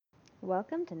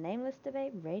Welcome to Nameless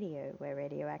Debate Radio, where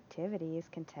radioactivity is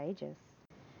contagious.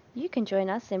 You can join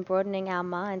us in broadening our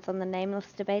minds on the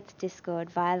Nameless Debates Discord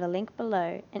via the link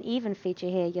below and even feature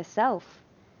here yourself,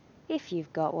 if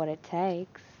you've got what it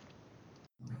takes.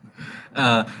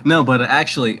 No, but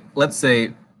actually, let's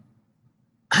say,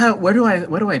 where do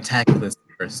I tackle this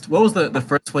first? What was the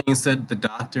first one you said? The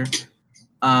doctor.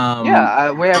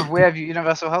 We have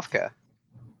universal healthcare.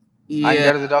 Yeah. I can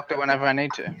go to the doctor whenever I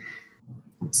need to.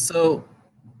 So,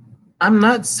 I'm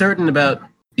not certain about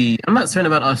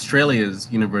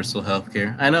Australia's universal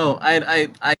healthcare. I know I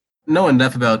know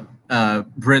enough about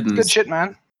Britain's Good shit,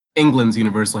 man. England's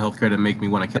universal healthcare to make me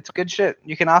want to kill. It's good shit.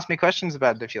 You can ask me questions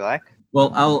about it if you like.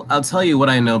 Well, I'll tell you what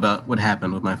I know about what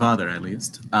happened with my father, at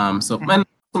least. My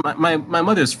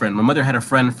mother's friend. My mother had a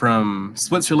friend from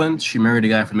Switzerland. She married a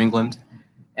guy from England,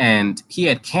 and he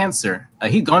had cancer.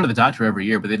 He'd gone to the doctor every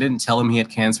year, but they didn't tell him he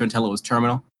had cancer until it was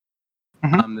terminal.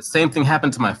 The same thing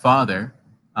happened to my father.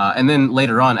 And then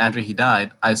later on, after he died,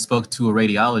 I spoke to a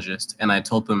radiologist, and I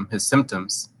told them his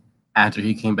symptoms after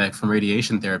he came back from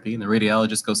radiation therapy. And the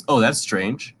radiologist goes, "Oh, that's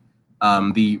strange.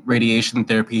 The radiation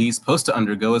therapy he's supposed to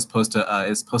undergo is supposed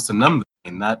to numb the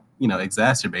pain, not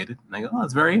exacerbate it." And I go, "Oh,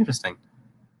 that's very interesting."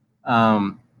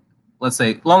 Let's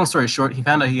say, long story short, he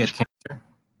found out he had cancer,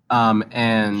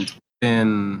 and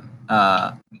in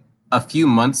a few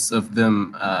months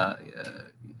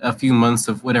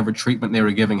of whatever treatment they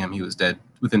were giving him, he was dead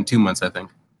within 2 months, I think.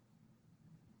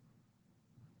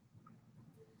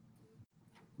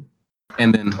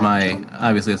 And then my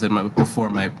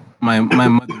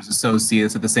mother's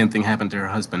associate said the same thing happened to her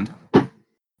husband.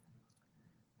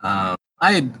 I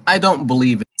don't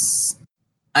believe it's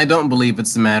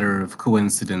a matter of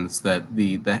coincidence that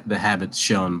the habits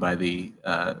shown by the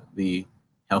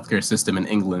healthcare system in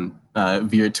England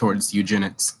veered towards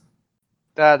eugenics.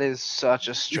 That is such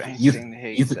a strange thing to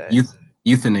hear you say.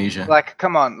 Euthanasia. Like,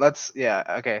 come on, let's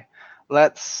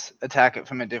attack it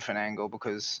from a different angle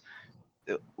because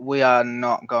we are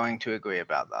not going to agree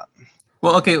about that.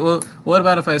 Well, okay. Well, what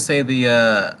about if I say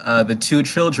the two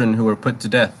children who were put to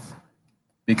death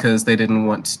because they didn't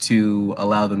want to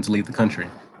allow them to leave the country?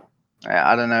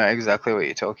 I don't know exactly what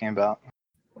you're talking about.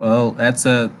 Well,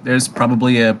 there's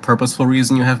probably a purposeful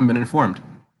reason you haven't been informed.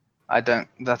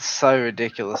 That's so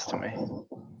ridiculous to me.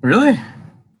 Really?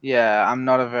 Yeah, I'm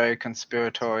not a very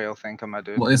conspiratorial thinker, my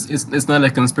dude. Well, it's not a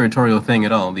conspiratorial thing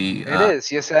at all. It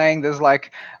is. You're saying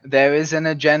there is an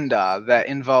agenda that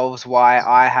involves why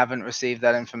I haven't received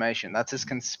that information. That's as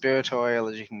conspiratorial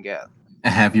as you can get.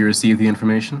 Have you received the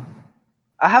information?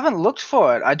 I haven't looked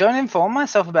for it. I don't inform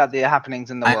myself about the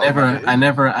happenings in the world. I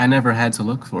never had to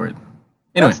look for it.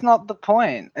 Anyway. That's not the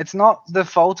point. It's not the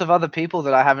fault of other people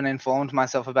that I haven't informed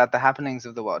myself about the happenings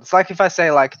of the world. It's like if I say,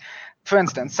 for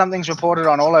instance, something's reported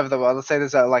on all over the world. Let's say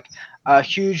there's a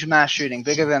huge mass shooting,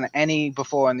 bigger than any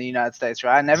before in the United States,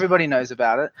 right? And everybody knows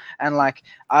about it. And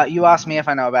you ask me if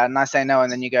I know about it, and I say no, and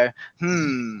then you go,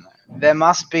 there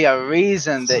must be a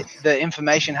reason that the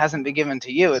information hasn't been given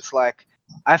to you. It's like,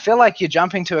 I feel like you're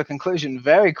jumping to a conclusion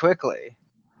very quickly.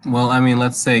 Well, I mean,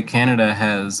 let's say Canada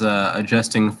has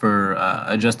adjusting for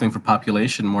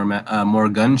population, more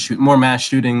mass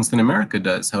shootings than America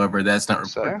does. However, that's not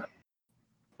reported.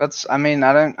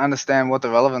 I don't understand what the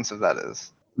relevance of that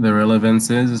is. The relevance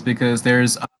is because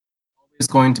there's always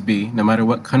going to be, no matter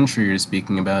what country you're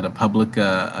speaking about, an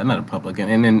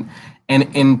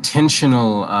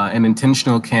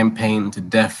intentional campaign to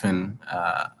deafen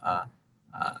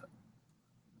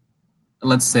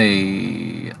let's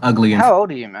say ugly. How old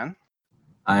are you, man?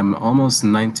 I'm almost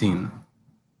 19.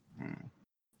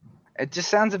 It just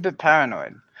sounds a bit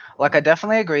paranoid. I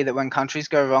definitely agree that when countries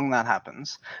go wrong, that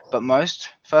happens. But most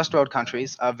first world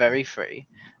countries are very free,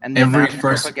 and the amount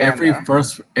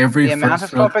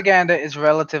of propaganda is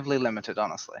relatively limited.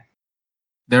 Honestly,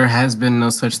 there has been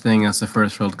no such thing as a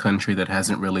first world country that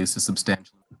hasn't released a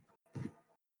substantial.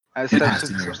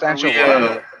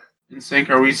 In sync,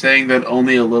 are we saying that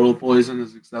only a little poison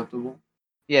is acceptable?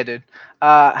 Yeah, dude.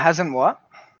 Hasn't what?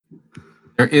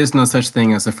 There is no such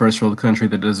thing as a first world country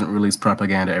that doesn't release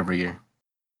propaganda every year.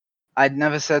 I'd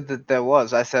never said that there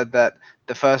was. I said that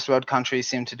the first world countries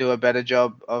seem to do a better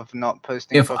job of not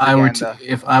posting propaganda.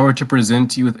 If I were to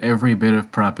present you with every bit of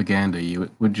propaganda,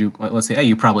 let's say,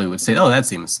 you probably would say, "Oh, that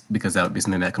seems," because that would be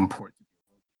something that important.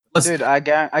 Dude, I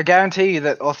guarantee you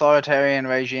that authoritarian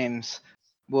regimes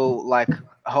will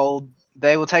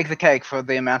they will take the cake for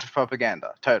the amount of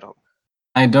propaganda total.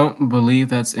 I don't believe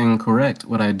that's incorrect.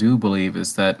 What I do believe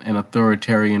is that an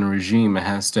authoritarian regime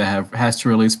has to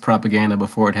release propaganda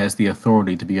before it has the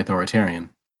authority to be authoritarian.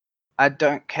 I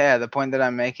don't care. The point that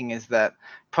I'm making is that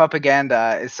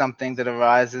propaganda is something that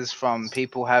arises from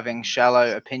people having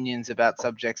shallow opinions about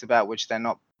subjects about which they're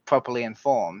not properly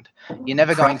informed. You're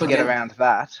never going to get around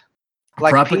that.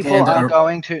 Like, people are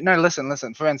going to... No,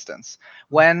 listen. For instance,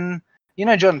 when... You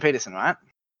know Jordan Peterson, right?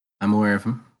 I'm aware of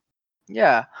him.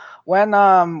 Yeah. When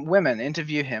women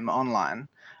interview him online,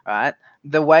 right,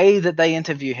 the way that they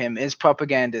interview him is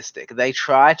propagandistic. They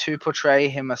try to portray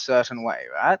him a certain way,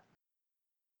 right?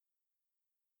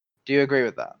 Do you agree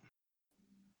with that?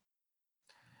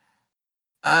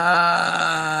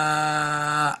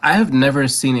 I have never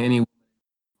seen any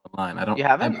online. I don't. You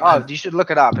haven't? You should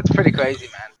look it up. It's pretty crazy,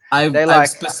 man.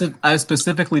 I've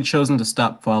specifically chosen to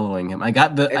stop following him.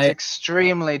 It's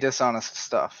extremely dishonest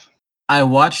stuff. I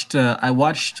watched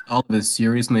all of his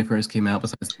series when they first came out,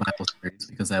 besides the Bible series,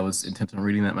 because I was intent on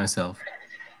reading that myself.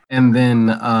 And then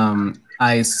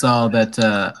I saw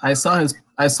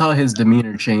his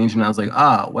demeanor change, and I was like,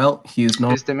 well, he's no.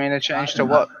 His demeanor changed to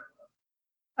what?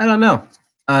 I don't know.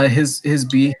 His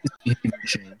behavior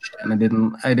changed, and I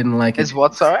didn't like it. His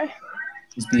what? Sorry.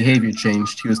 His behavior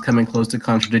changed. He was coming close to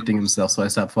contradicting himself, so I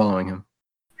stopped following him.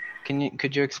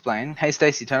 Could you explain? Hey,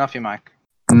 Stacy, turn off your mic.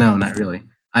 No, not really.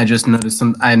 I just noticed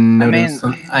some. I noticed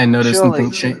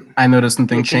something change.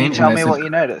 Can you tell me what you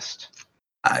noticed?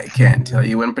 I can't tell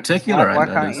you in particular. Why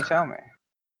can't you tell me?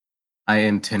 I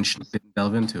intentionally didn't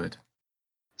delve into it.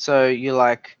 So you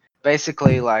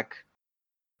basically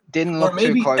didn't look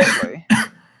too closely.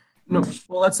 No,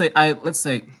 well, let's say.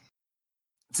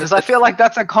 Because I feel like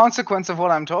that's a consequence of what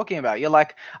I'm talking about. You're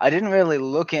like, I didn't really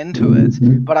look into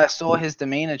it, but I saw his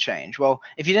demeanor change. Well,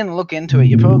 if you didn't look into it,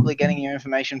 you're probably getting your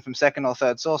information from second or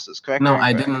third sources, correct? No,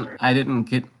 I didn't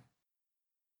get.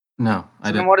 No, I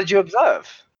didn't. Then what did you observe?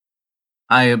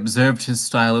 I observed his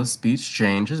style of speech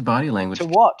change, his body language. To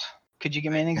what? Could you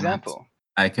give me an example?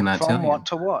 I cannot tell you. From what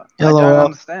to what? Hello. I don't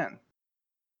understand.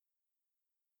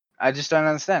 I just don't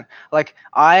understand.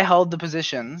 I hold the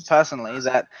position, personally,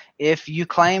 that if you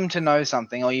claim to know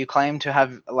something or you claim to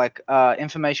have,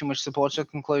 information which supports your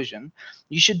conclusion,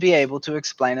 you should be able to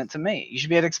explain it to me. You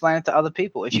should be able to explain it to other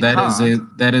people. If you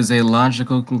can't... That is a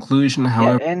logical conclusion,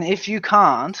 however... Yeah, and if you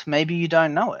can't, maybe you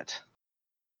don't know it.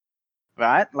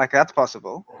 Right? That's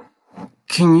possible.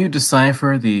 Can you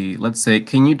decipher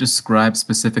can you describe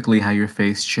specifically how your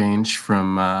face changed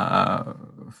from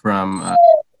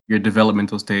your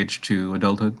developmental stage to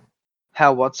adulthood?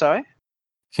 How what, sorry?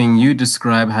 Can you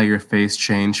describe how your face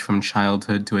changed from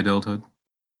childhood to adulthood?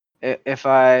 If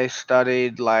I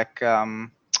studied what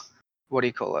do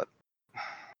you call it?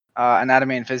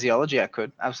 Anatomy and physiology, I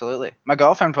could, absolutely. My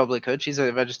girlfriend probably could. She's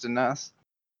a registered nurse.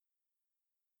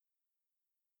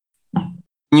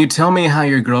 Can you tell me how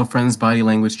your girlfriend's body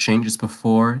language changes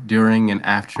before, during, and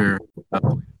after?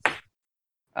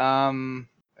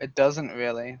 It doesn't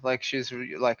really. She's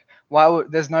why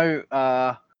would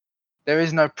there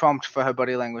is no prompt for her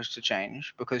body language to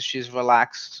change because she's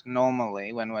relaxed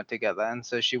normally when we're together, and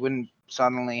so she wouldn't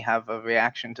suddenly have a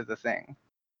reaction to the thing.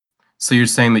 So you're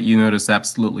saying that you notice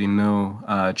absolutely no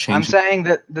change? I'm saying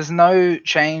that there's no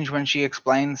change when she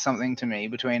explains something to me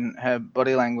between her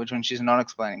body language when she's not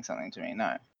explaining something to me.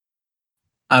 No.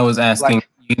 I was asking.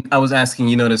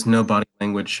 You notice no body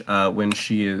language when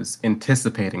she is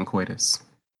anticipating coitus.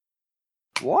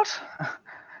 What?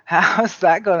 How has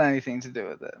that got anything to do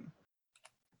with it?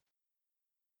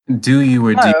 Do you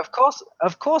or no, do you...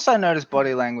 Of course I notice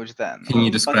body language then. Can you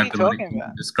describe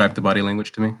the body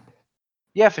language to me?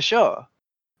 Yeah, for sure.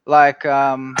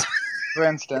 For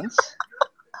instance,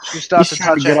 she starts to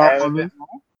touch her hair a bit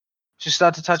more. She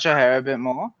starts to touch her hair a bit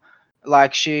more.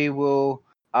 She will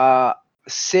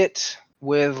sit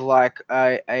with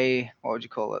a what would you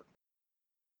call it?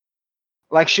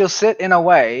 She'll sit in a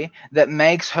way that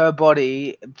makes her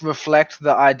body reflect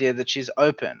the idea that she's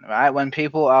open, right? When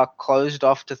people are closed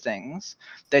off to things,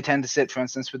 they tend to sit, for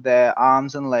instance, with their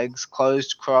arms and legs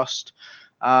closed, crossed.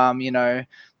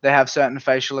 They have certain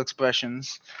facial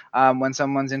expressions. When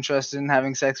someone's interested in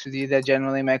having sex with you, they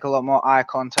generally make a lot more eye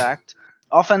contact.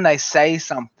 Often they say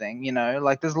something,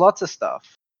 there's lots of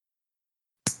stuff.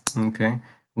 Okay.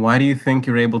 Why do you think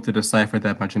you're able to decipher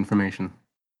that much information?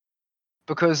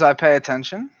 Because I pay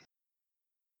attention.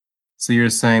 So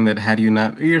you're saying that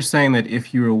you're saying that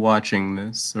if you were watching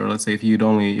this, or let's say if you'd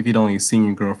only seen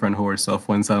your girlfriend whore herself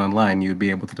once out online, you'd be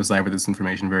able to decipher this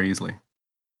information very easily.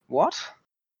 What?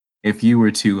 If you were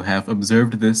to have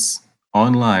observed this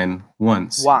online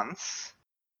once,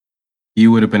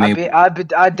 you would have been able...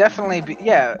 I'd definitely be,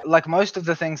 yeah, most of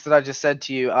the things that I just said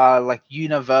to you are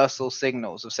universal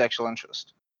signals of sexual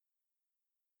interest.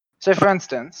 So for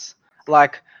instance,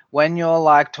 when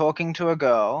you're talking to a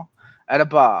girl at a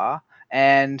bar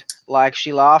and like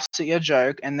she laughs at your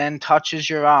joke and then touches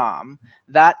your arm,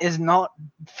 that is not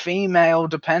female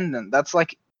dependent. That's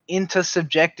like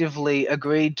intersubjectively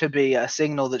agreed to be a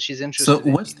signal that she's interested So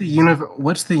what's in you.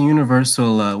 what's the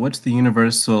universal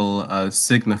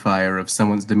signifier of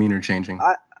someone's demeanor changing?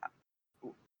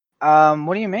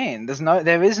 What do you mean?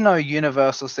 There is no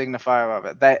universal signifier of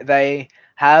it. They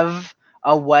have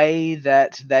a way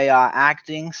that they are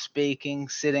acting, speaking,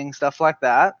 sitting, stuff like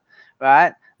that,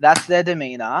 right? That's their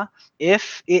demeanor.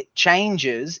 If it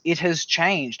changes, it has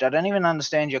changed. I don't even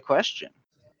understand your question.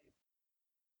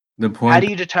 The How point do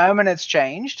you determine it's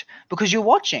changed? Because you're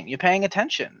watching, you're paying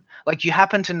attention. Like you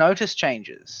happen to notice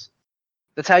changes.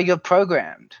 That's how you're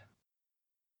programmed.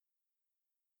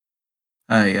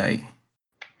 I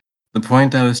the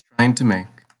point I was trying to make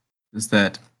is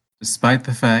that despite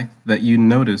the fact that you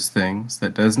notice things,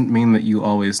 that doesn't mean that you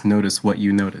always notice what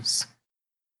you notice.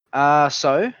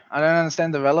 So I don't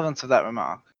understand the relevance of that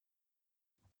remark.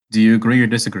 Do you agree or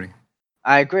disagree?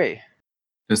 I agree.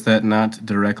 Does that not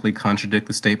directly contradict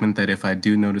the statement that if I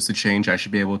do notice a change, I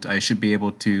should be able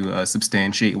to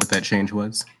substantiate what that change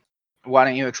was? Why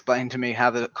don't you explain to me how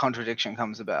the contradiction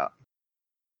comes about?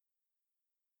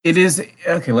 It is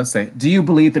okay. Let's say, do you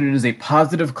believe that it is a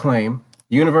positive claim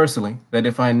universally that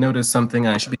if I notice something,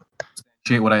 I should be able to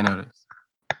substantiate what I notice?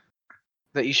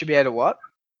 That you should be able to what?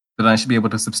 That I should be able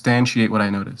to substantiate what I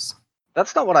notice.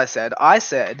 That's not what I said. I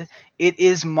said it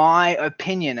is my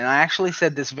opinion, and I actually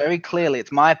said this very clearly.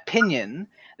 It's my opinion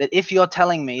that if you're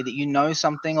telling me that you know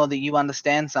something or that you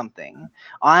understand something,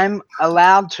 I'm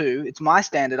allowed to, it's my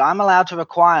standard, I'm allowed to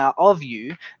require of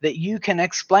you that you can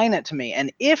explain it to me.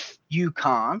 And if you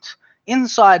can't,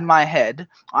 inside my head,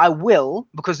 I will,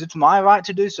 because it's my right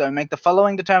to do so, make the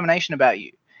following determination about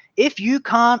you. If you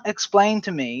can't explain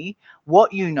to me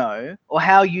what you know or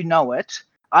how you know it,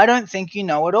 I don't think you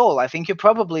know at all. I think you're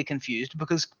probably confused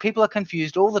because people are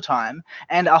confused all the time.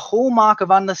 And a hallmark of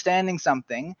understanding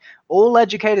something, all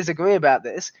educators agree about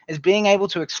this, is being able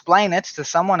to explain it to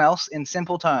someone else in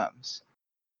simple terms.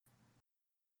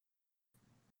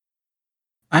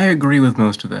 I agree with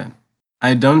most of that.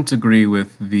 I don't agree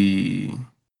with I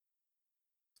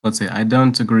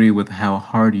don't agree with how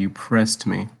hard you pressed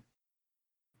me.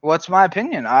 What's my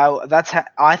opinion?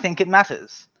 I think it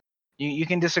matters. You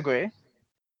can disagree.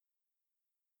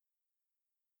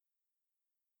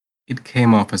 It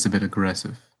came off as a bit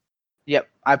aggressive. Yep,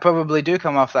 I probably do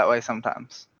come off that way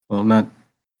sometimes. Well, not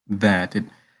that.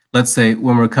 Let's say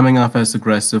when we're coming off as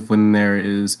aggressive when there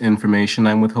is information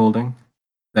I'm withholding,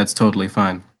 that's totally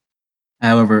fine.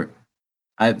 However,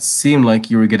 it seemed like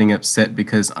you were getting upset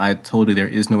because I told you there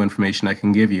is no information I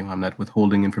can give you. I'm not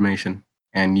withholding information,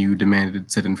 and you demanded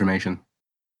said information.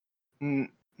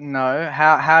 No,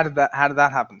 how did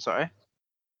that happen? Sorry.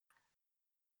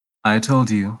 I told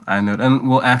you. I know. And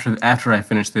well, after I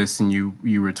finish this and you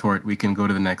retort, we can go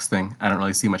to the next thing. I don't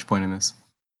really see much point in this.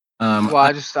 I'm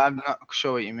not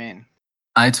sure what you mean.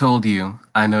 I told you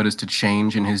I noticed a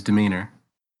change in his demeanor.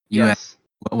 You asked,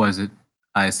 what was it?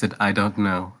 I said, I don't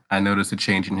know. I noticed a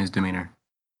change in his demeanor.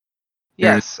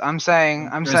 Yes, I'm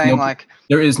saying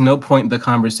there is no point the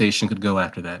conversation could go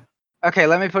after that. Okay,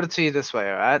 let me put it to you this way,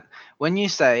 all right? When you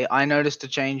say, I noticed a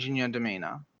change in your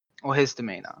demeanor, or his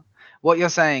demeanor, what you're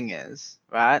saying is,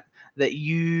 right, that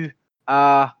you,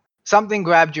 something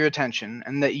grabbed your attention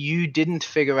and that you didn't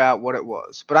figure out what it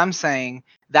was. But I'm saying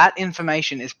that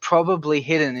information is probably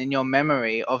hidden in your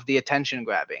memory of the attention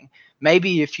grabbing.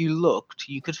 Maybe if you looked,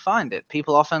 you could find it.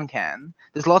 People often can.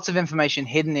 There's lots of information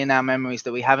hidden in our memories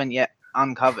that we haven't yet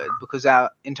uncovered because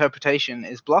our interpretation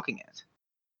is blocking it.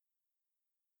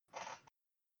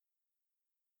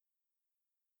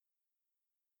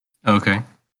 Okay.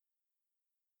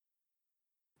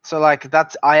 So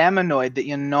I am annoyed that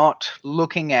you're not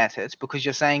looking at it because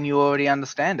you're saying you already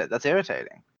understand it. That's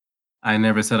irritating. I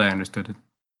never said I understood it.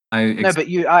 No, but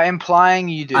you are implying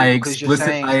you do because you're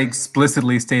saying. I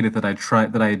explicitly stated that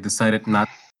I decided not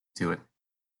to do it.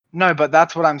 No, but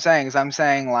that's what I'm saying. I'm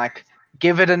saying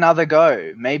give it another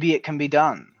go. Maybe it can be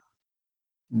done.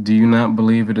 Do you not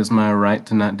believe it is my right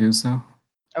to not do so?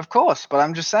 Of course, but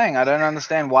I'm just saying I don't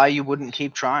understand why you wouldn't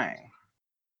keep trying.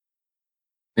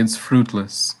 It's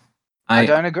fruitless. I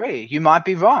don't agree. You might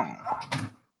be wrong.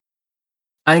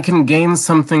 I can gain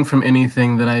something from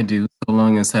anything that I do, so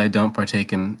long as I don't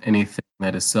partake in anything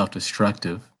that is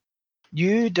self-destructive.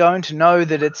 You don't know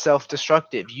that it's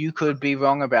self-destructive. You could be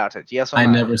wrong about it. Yes or no? I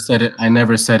never said it. I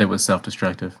never said it was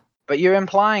self-destructive. But you're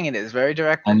implying it is very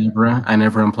directly. I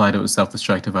never implied it was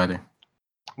self-destructive either.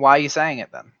 Why are you saying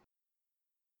it then?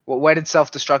 Well, where did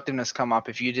self-destructiveness come up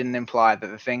if you didn't imply that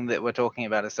the thing that we're talking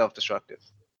about is self-destructive?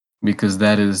 Because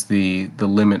that is the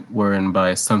limit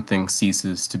whereby something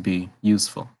ceases to be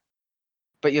useful.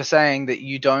 But you're saying that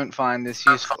you don't find this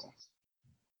useful.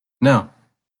 No,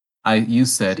 you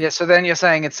said Yeah, so then you're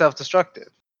saying it's self-destructive.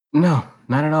 no,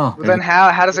 not at all. Well, then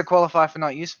how does it qualify for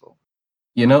not useful?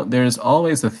 There's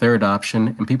always a third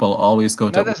option, and people always go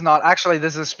No, to. there's not. Actually,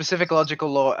 there's a specific logical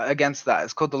law against that.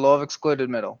 It's called the law of excluded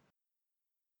middle.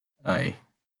 There's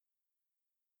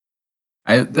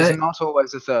not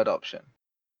always a third option.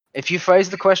 If you phrase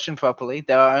the question properly,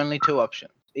 there are only two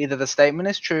options. Either the statement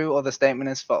is true or the statement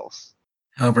is false.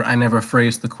 However, I never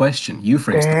phrased the question. You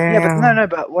phrased it. Yeah, but no.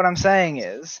 But what I'm saying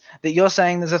is that you're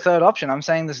saying there's a third option. I'm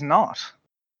saying there's not.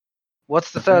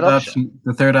 What's the third option?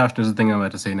 The third option is the thing I'm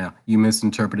about to say now. You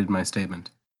misinterpreted my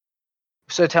statement.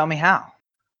 So tell me how.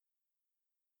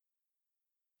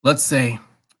 Let's say,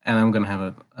 and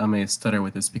I may stutter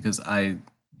with this because I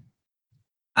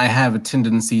have a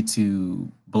tendency to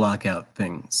block out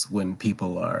things when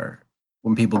people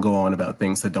go on about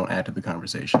things that don't add to the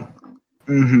conversation.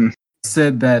 Mm-hmm.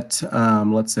 Said that,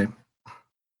 let's say,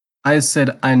 I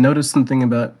said I noticed something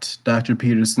about Dr.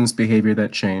 Peterson's behavior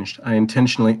that changed. I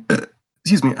intentionally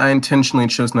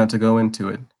chose not to go into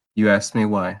it. You asked me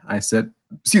why. I said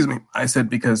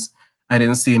because I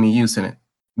didn't see any use in it,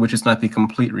 which is not the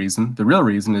complete reason. The real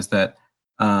reason is that,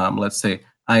 let's say,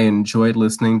 I enjoyed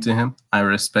listening to him. I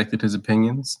respected his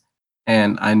opinions,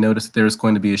 and I noticed there was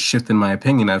going to be a shift in my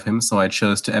opinion of him, so I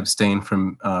chose to abstain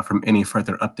from any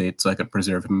further updates so I could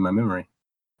preserve him in my memory.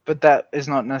 But that is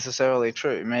not necessarily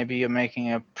true. Maybe you're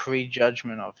making a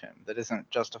prejudgment of him that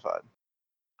isn't justified.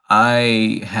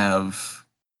 I have,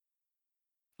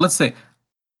 let's say,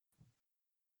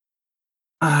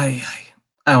 I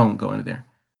won't go into there.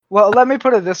 Well, let me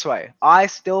put it this way. I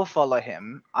still follow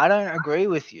him. I don't agree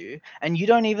with you, and you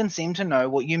don't even seem to know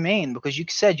what you mean because you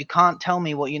said you can't tell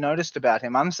me what you noticed about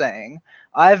him. I'm saying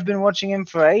I've been watching him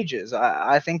for ages.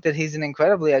 I think that he's an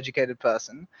incredibly educated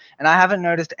person, and I haven't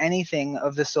noticed anything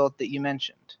of the sort that you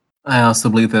mentioned. I also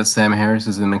believe that Sam Harris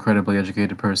is an incredibly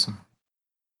educated person.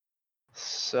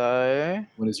 So,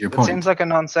 what is your that point? seems like a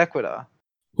non sequitur.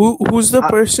 Who's the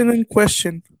person in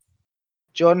question?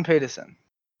 Jordan Peterson.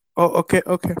 Oh, okay.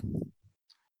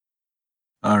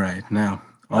 All right, now.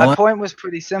 My point was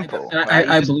pretty simple.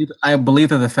 I believe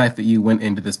that the fact that you went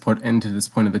into this point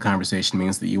of the conversation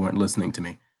means that you weren't listening to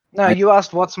me. No, you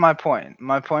asked what's my point.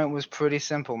 My point was pretty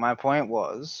simple. My point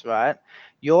was, right,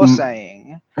 you're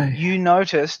saying you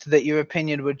noticed that your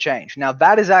opinion would change. Now,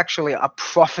 that is actually a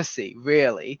prophecy,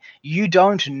 really. You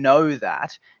don't know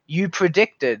that. You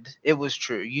predicted it was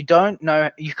true. You don't know.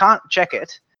 You can't check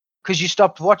it because you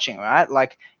stopped watching, right?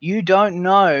 Like, you don't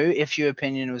know if your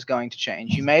opinion was going to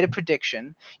change. You made a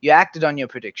prediction. You acted on your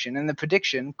prediction, and the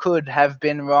prediction could have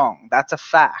been wrong. That's a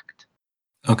fact.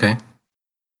 Okay.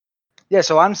 Yeah,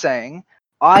 so I'm saying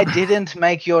I didn't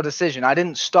make your decision. I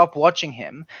didn't stop watching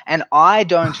him, and I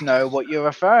don't know what you're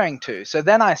referring to. So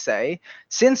then I say,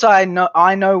 since I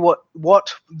know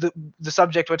what the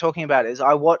subject we're talking about is,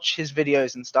 I watch his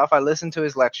videos and stuff. I listen to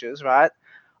his lectures, right?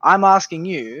 I'm asking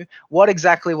you, what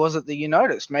exactly was it that you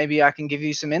noticed? Maybe I can give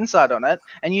you some insight on it,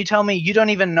 and you tell me you don't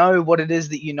even know what it is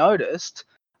that you noticed.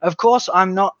 Of course,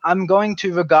 I'm going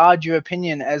to regard your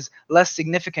opinion as less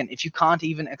significant if you can't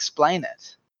even explain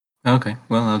it. Okay,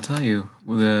 well, I'll tell you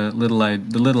the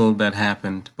little that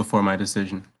happened before my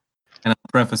decision. And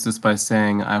I'll preface this by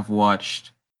saying I've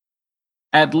watched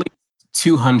at least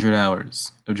 200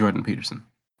 hours of Jordan Peterson.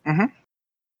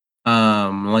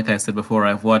 Like I said before,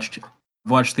 I've watched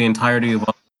the entirety of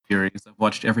all the series. I've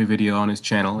watched every video on his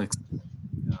channel.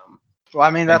 Well, I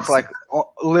mean, that's like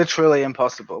literally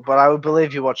impossible, but I would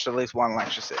believe you watched at least one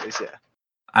lecture series, yeah.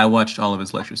 I watched all of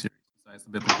his lecture series. The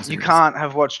biblical series. You can't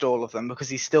have watched all of them because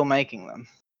he's still making them.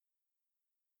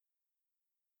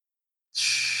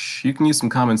 You can use some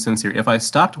common sense here. If I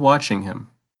stopped watching him,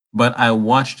 but I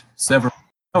watched several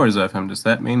hours of him, does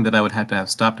that mean that I would have to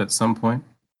have stopped at some point?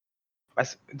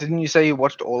 Didn't you say you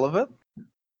watched all of it?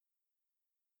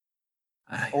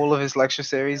 All of his lecture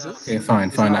series? Okay,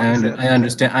 fine. I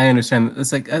understand.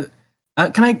 It's like,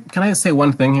 can I say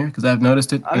one thing here? Because I've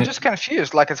noticed it. I'm just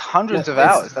confused. Like, it's hundreds of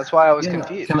hours. That's why I was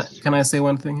confused. Can I say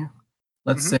one thing here?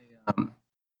 Let's say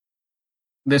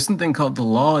there's something called the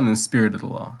law and the spirit of the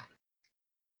law.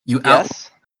 You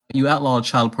outlaw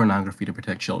child pornography to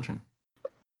protect children.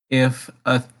 If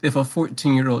a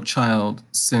 14-year-old child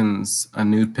sends a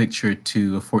nude picture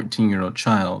to a 14-year-old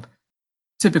child,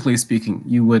 typically speaking,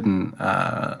 you wouldn't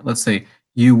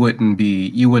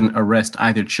arrest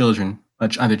either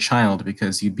child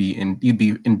because you'd be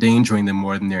endangering them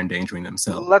more than they're endangering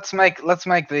themselves. Let's make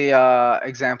the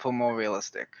example more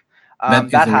realistic.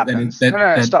 That happens.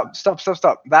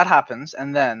 Stop. That happens,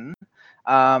 and then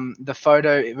the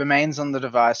photo remains on the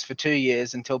device for 2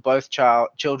 years until both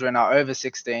children are over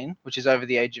 16, which is over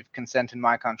the age of consent in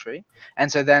my country.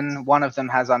 And so then one of them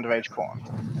has underage porn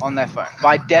on their phone.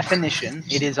 By definition,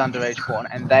 it is underage porn,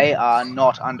 and they are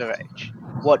not underage.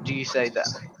 What do you say then?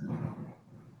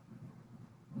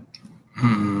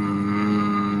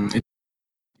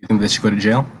 You think they should go to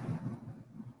jail?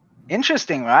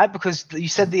 Interesting, right? Because you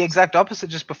said the exact opposite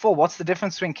just before. What's the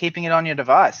difference between keeping it on your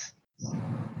device?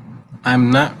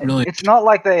 I'm not really. It's not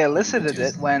like they elicited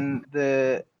it when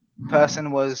the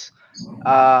person was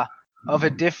of a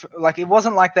different. Like, it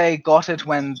wasn't like they got it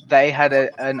when they had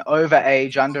an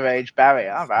underage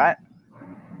barrier, right?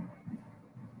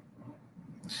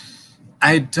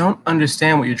 I don't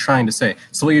understand what you're trying to say.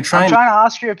 So what you're I'm trying trying to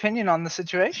ask your opinion on the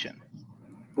situation.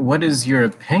 What is your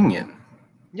opinion?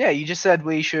 Yeah, you just said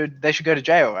they should go to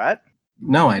jail, right?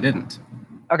 No, I didn't.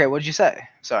 Okay, what did you say?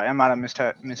 Sorry, I might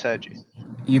have misheard you.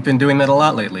 You've been doing that a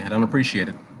lot lately. I don't appreciate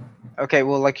it. Okay,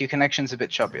 well, like, your connection's a bit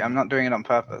choppy. I'm not doing it on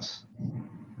purpose.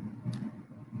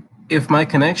 If my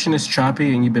connection is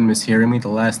choppy and you've been mishearing me, the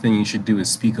last thing you should do is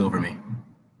speak over me.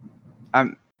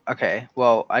 Okay,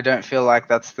 well, I don't feel like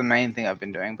that's the main thing I've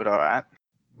been doing, but alright.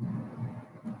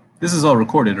 This is all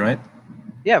recorded, right?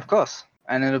 Yeah, of course.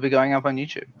 And it'll be going up on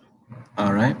YouTube.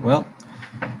 Alright, well,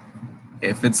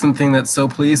 if it's something that so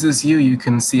pleases you, you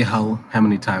can see how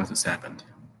many times this happened.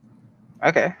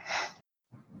 Okay.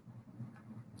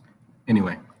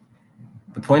 Anyway,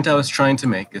 the point I was trying to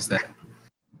make is that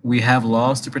we have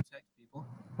laws to protect people.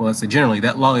 Well, let's say generally,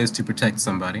 that law is to protect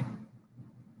somebody.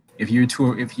 If you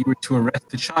were to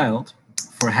arrest a child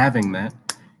for having that,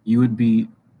 you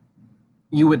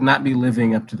would not be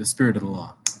living up to the spirit of the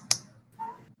law.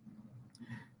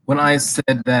 When I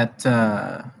said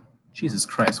that, Jesus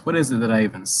Christ, what is it that I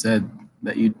even said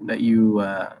that you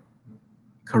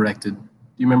corrected? Do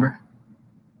you remember?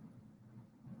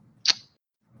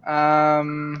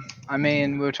 I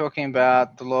mean, we were talking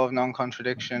about the law of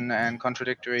non-contradiction and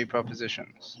contradictory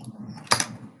propositions.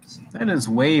 That is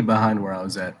way behind where I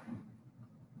was at.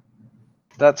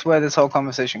 That's where this whole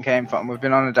conversation came from. We've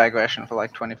been on a digression for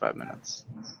like 25 minutes.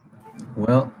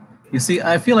 Well, you see,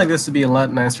 I feel like this would be a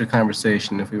lot nicer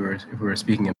conversation if we were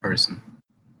speaking in person.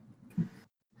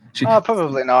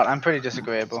 Probably not. I'm pretty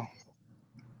disagreeable.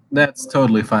 That's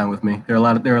totally fine with me. There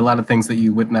are a lot of things that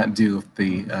you would not do if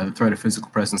the threat of physical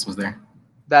presence was there.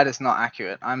 That is not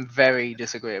accurate. I'm very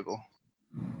disagreeable.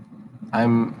 I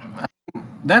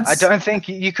don't think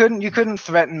you couldn't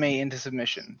threaten me into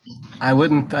submission. I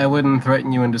wouldn't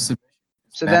threaten you into submission.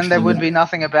 So then there would be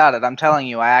nothing about it. I'm telling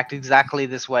you, I act exactly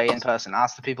this way in person.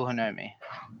 Ask the people who know me.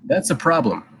 That's a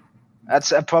problem.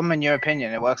 That's a problem in your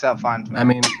opinion. It works out fine for me. I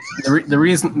mean, the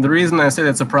reason I say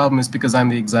that's a problem is because I'm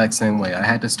the exact same way. I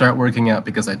had to start working out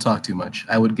because I talk too much.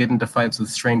 I would get into fights with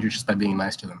strangers just by being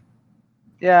nice to them.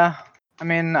 Yeah, I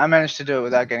mean, I managed to do it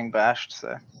without getting bashed,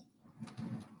 so.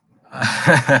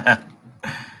 I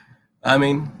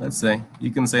mean, let's say.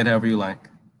 You can say it however you like.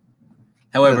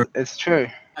 However, it's true.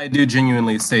 I do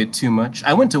genuinely say too much.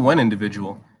 I went to one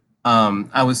individual.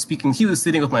 I was speaking. He was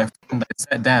sitting with my friend. I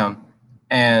sat down,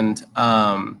 and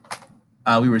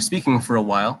we were speaking for a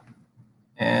while.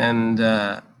 And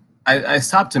I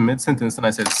stopped him mid-sentence, and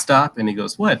I said, "Stop." And he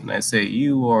goes, "What?" And I say,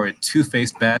 "You are a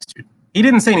two-faced bastard." He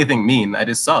didn't say anything mean. I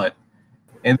just saw it.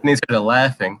 And then he started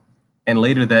laughing. And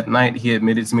later that night, he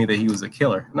admitted to me that he was a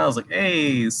killer. And I was like,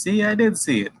 "Hey, see, I did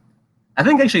see it." I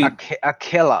think actually... A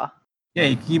killer? Yeah,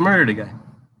 he murdered a guy.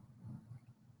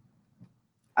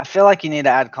 I feel like you need to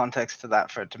add context to that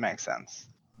for it to make sense.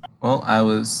 Well, I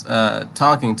was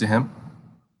talking to him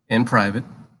in private.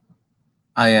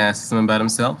 I asked him about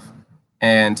himself,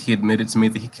 and he admitted to me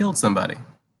that he killed somebody.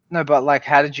 No, but like,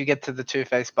 how did you get to the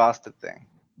two-faced bastard thing?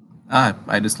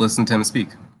 I just listened to him speak.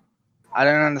 I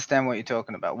don't understand what you're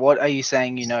talking about. What are you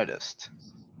saying you noticed?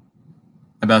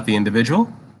 About the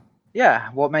individual? Yeah,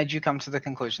 what made you come to the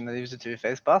conclusion that he was a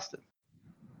two-faced bastard?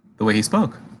 The way he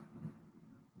spoke.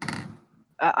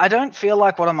 I don't feel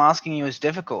like what I'm asking you is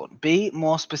difficult. Be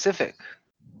more specific.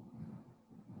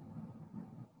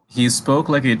 He spoke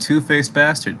like a two-faced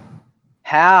bastard.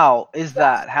 How is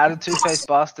that? How do two-faced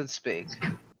bastards speak?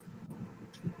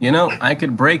 You know, I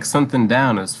could break something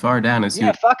down as far down as you...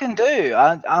 Yeah, fucking do.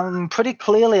 I'm pretty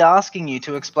clearly asking you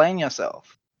to explain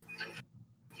yourself.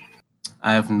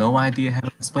 I have no idea how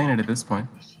to explain it at this point.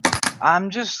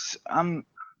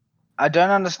 I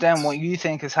don't understand what you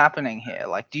think is happening here.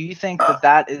 Like, do you think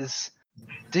that is...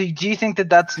 Do you think that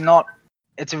that's not...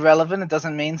 It's irrelevant? It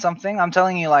doesn't mean something? I'm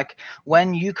telling you, like,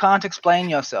 when you can't explain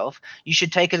yourself, you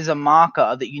should take it as a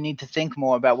marker that you need to think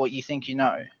more about what you think you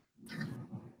know.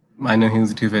 I know he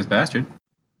was a two-faced bastard.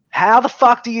 How the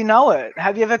fuck do you know it?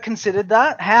 Have you ever considered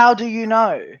that? How do you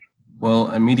know?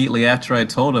 Well, immediately after I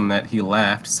told him that, he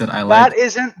laughed, said, "I That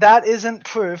like." isn't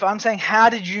proof. I'm saying, how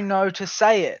did you know to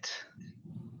say it?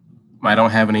 I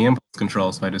don't have any impulse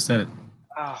control, so I just said it.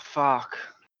 Oh fuck.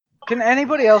 Can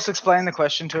anybody else explain the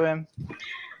question to him?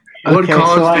 What Okay,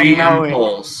 caused so like the Noe.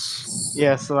 impulse?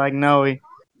 Yeah, so like Noe.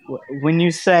 When you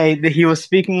say that he was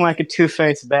speaking like a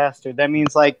two-faced bastard, that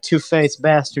means like two-faced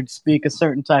bastards speak a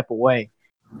certain type of way.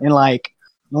 And like,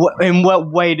 in what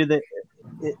way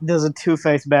does a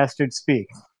two-faced bastard speak?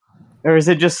 Or is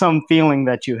it just some feeling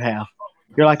that you have?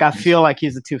 You're like, I feel like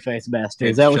he's a two-faced bastard.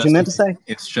 Is that what you meant to say?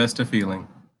 It's just a feeling.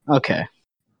 Okay.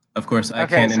 Of course, I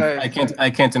Okay,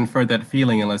 can't infer that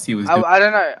feeling unless he was doing. I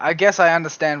don't know. I guess I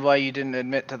understand why you didn't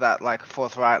admit to that like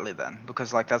forthrightly then,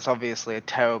 because like that's obviously a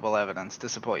terrible evidence to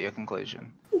support your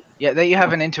conclusion. Yeah, that you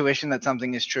have an intuition that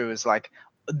something is true is like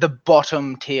the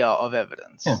bottom tier of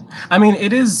evidence. Yeah. I mean,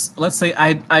 it is. Let's say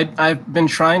I've been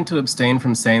trying to abstain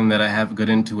from saying that I have good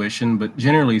intuition, but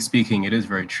generally speaking, it is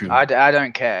very true. I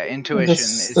don't care. Intuition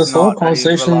is this whole not a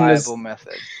conversation reliable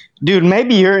method. Dude,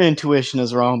 maybe your intuition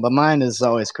is wrong, but mine is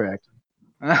always correct.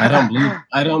 I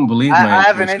don't believe I my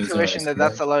have an intuition is always intuition that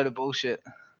that's correct. a load of bullshit.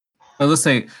 Now, let's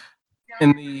say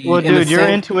in the Well, in the dude, your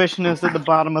same- intuition is at the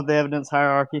bottom of the evidence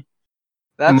hierarchy.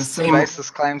 That's same- some baseless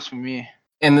claims from you.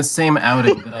 in the same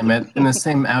outing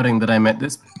that I met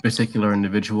this particular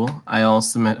individual, I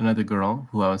also met another girl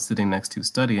who I was sitting next to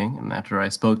studying, and after I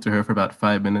spoke to her for about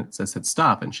 5 minutes, I said,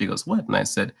 "Stop," and she goes, "What?" And I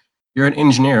said, "You're an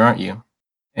engineer, aren't you?"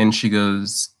 And she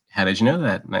goes, "How did you know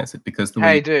that?" And I said, "Because the way."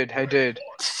 Hey dude.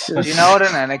 Do you know what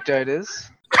an anecdote is?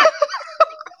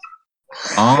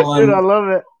 All Dude, I I'm, love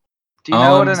it. Do you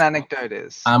know what an anecdote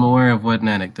is? I'm aware of what an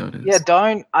anecdote is. Yeah,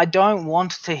 I don't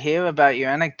want to hear about your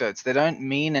anecdotes. They don't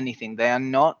mean anything. They are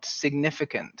not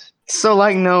significant. So,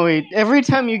 like, Noe, every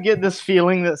time you get this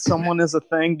feeling that someone is a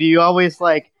thing, do you always,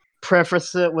 like,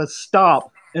 preface it with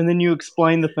stop, and then you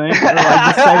explain the thing? Or,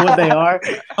 like, just say what they are?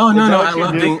 Oh no, Is that no, what I you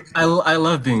love do? being I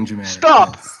love being dramatic.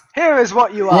 Stop! yes. Here is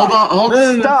what you Hold are. on, hold No,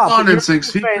 no, no. Stop. on, You're Instinct.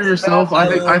 Speak for two-faced yourself.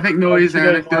 bastard. I think Noe's 2 days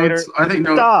anecdotes. later. I think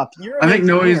Stop. You're an I think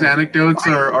Noe's engineer. anecdotes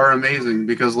are amazing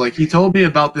because like he told me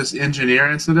about this engineer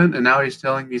incident and now he's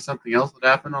telling me something else that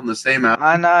happened on the same app.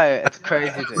 I know, it's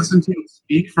crazy, I've dude. listened to him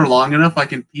speak for long enough, I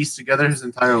can piece together his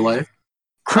entire life.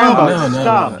 Krumbo,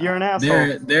 stop. You're an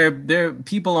asshole. There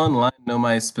people online know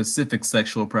my specific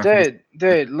sexual preference.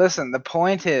 Dude, listen, the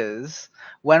point is,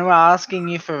 when we're asking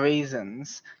you for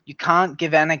reasons, you can't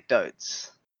give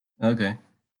anecdotes. Okay.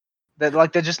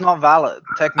 They're just not valid,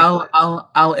 technically.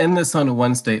 I'll end this on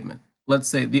one statement. Let's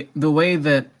say the way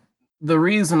that the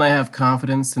reason I have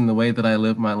confidence in the way that I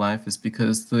live my life is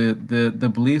because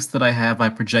the beliefs that I have I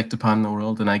project upon the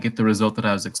world and I get the result that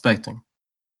I was expecting.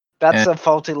 That's a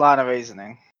faulty line of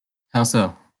reasoning. How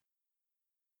so?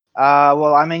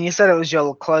 Well, I mean, you said it was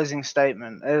your closing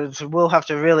statement. We'll have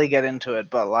to really get into it,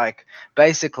 but like,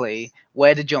 basically,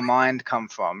 where did your mind come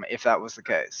from if that was the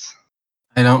case?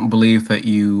 I don't believe that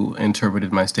you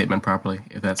interpreted my statement properly,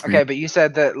 if that's Okay, but you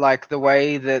said that like the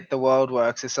way that the world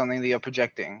works is something that you're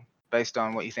projecting based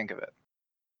on what you think of it.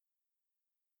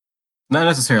 Not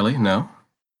necessarily, no.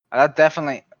 That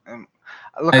definitely.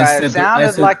 Look, I it said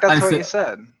sounded like that's I what said- you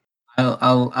said.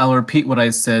 I'll repeat what I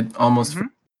said almost, Mhm.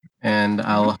 and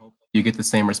I'll hope you get the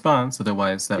same response.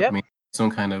 Otherwise, that Yep. means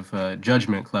some kind of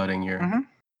judgment clouding your Mhm.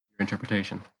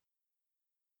 interpretation.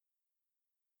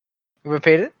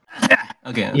 Repeat it.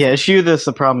 Okay. Yeah, it's you that's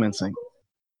the problem, Instinct.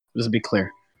 Just to be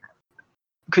clear.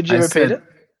 Could you I repeat said, it?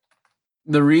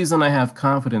 the reason I have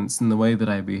confidence in the way that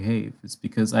I behave is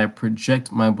because I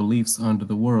project my beliefs onto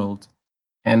the world,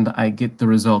 and I get the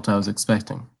result I was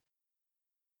expecting.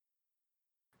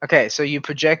 Okay, so you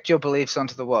project your beliefs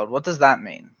onto the world. What does that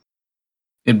mean?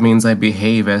 It means I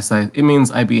behave It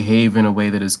means I behave in a way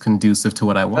that is conducive to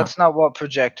what I want. That's not what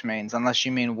project means, unless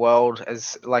you mean world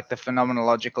as like the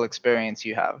phenomenological experience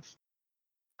you have.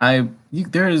 What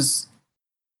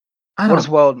does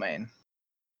world mean?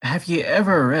 Have you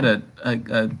ever read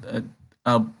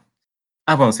I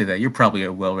won't say that. You're probably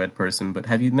a well-read person, but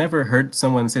have you never heard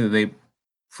someone say that they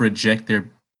project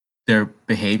their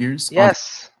behaviors?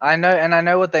 Yes, I know, and I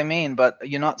know what they mean, but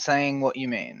you're not saying what you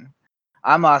mean.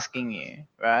 I'm asking you,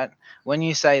 right? When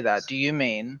you say that, do you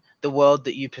mean the world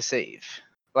that you perceive?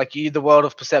 Like the world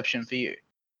of perception for you?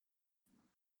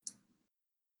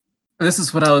 This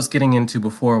is what I was getting into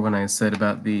before when I said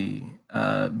about the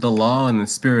law and the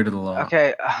spirit of the law.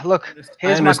 Okay, look, I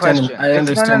here's my understand- question. I No,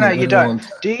 understand the you literal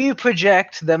don't. Do you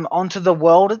project them onto the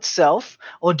world itself,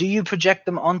 or do you project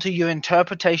them onto your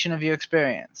interpretation of your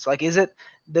experience? Like, is it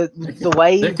the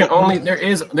way There can only there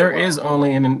is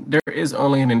only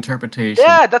an interpretation.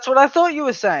 Yeah, that's what I thought you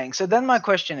were saying. So then my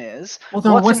question is, Well,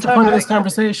 then what's the point of this interpreting it?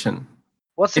 conversation?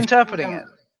 What's If- interpreting it?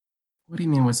 What do you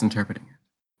mean? What's interpreting it?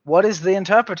 What is the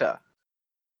interpreter?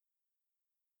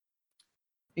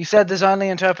 You said there's only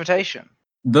interpretation.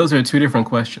 Those are two different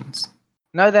questions.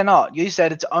 No, they're not. You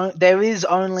said there is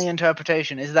only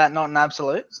interpretation. Is that not an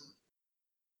absolute?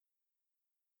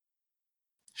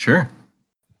 Sure.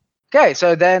 Okay,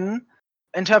 so then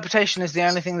interpretation is the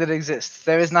only thing that exists.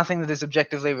 There is nothing that is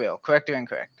objectively real. Correct or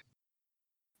incorrect?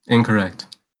 Incorrect.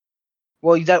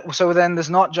 Well, so then there's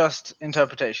not just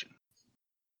interpretation.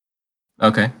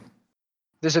 Okay.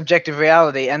 There's objective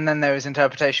reality, and then there is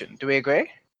interpretation. Do we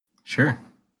agree? Sure.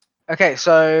 Okay,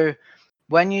 so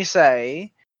when you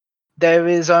say there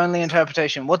is only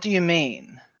interpretation, what do you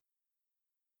mean?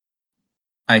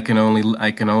 I can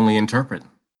only interpret.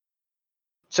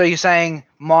 So you're saying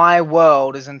my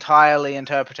world is entirely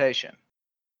interpretation?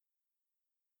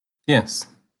 Yes.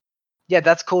 Yeah,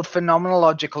 that's called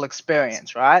phenomenological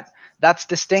experience, right? That's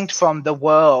distinct from the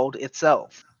world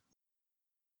itself.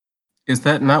 Is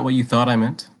that not what you thought I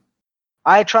meant?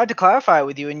 I tried to clarify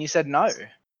with you and you said no.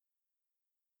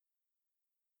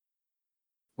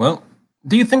 Well,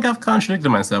 do you think I've contradicted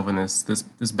myself in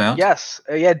this bout? Yes,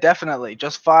 yeah, definitely.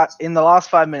 In the last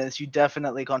 5 minutes, you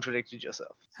definitely contradicted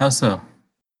yourself. How so?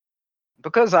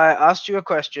 Because I asked you a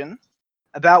question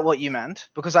about what you meant,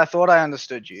 because I thought I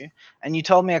understood you, and you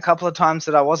told me a couple of times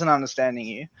that I wasn't understanding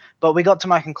you, but we got to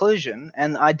my conclusion,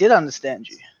 and I did understand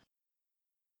you.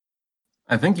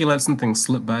 I think you let something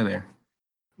slip by there.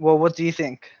 Well, what do you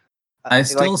think? I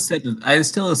still said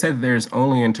that there's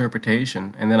only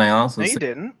interpretation, and then I also No, you said,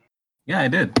 didn't. yeah, I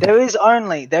did. There is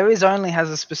only has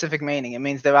a specific meaning. It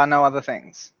means there are no other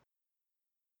things.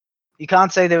 You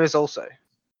can't say there is also.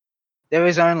 There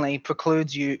is only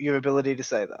precludes your ability to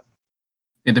say that.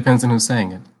 It depends on who's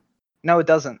saying it. No, it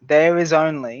doesn't. There is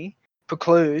only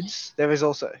precludes there is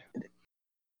also.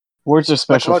 Words are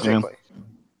special for him. Logically.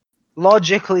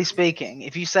 Logically speaking,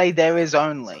 if you say there is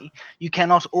only, you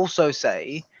cannot also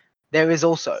say there is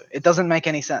also. It doesn't make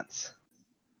any sense.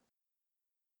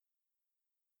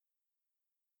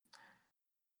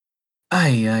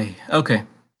 Aye. Okay.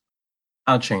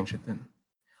 I'll change it then.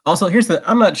 Also,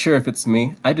 I'm not sure if it's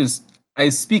me. I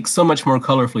speak so much more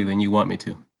colorfully than you want me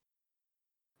to.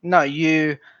 No,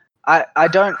 I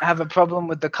don't have a problem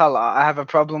with the color. I have a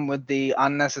problem with the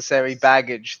unnecessary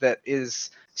baggage that is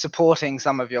supporting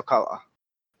some of your color.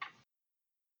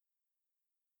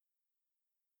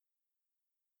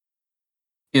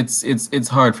 It's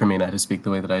hard for me not to speak the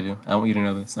way that I do. I want you to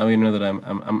know this. I want you to know that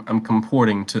I'm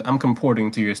comporting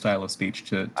to your style of speech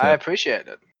to I appreciate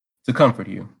it. to comfort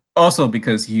you. Also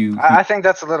because I think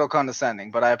that's a little condescending,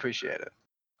 but I appreciate it.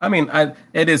 I mean,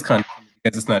 it is condescending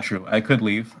because it's not true. I could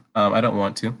leave. I don't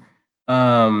want to.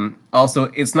 Also,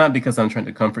 it's not because I'm trying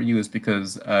to comfort you. It's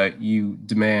because you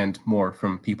demand more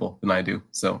from people than I do.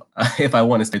 So if I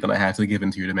want to stay, then I have to give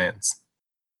in to your demands.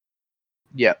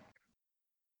 Yeah.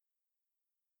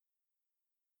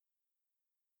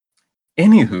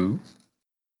 Anywho.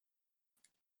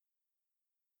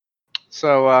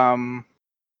 So,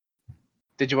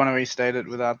 did you want to restate it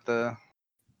without the?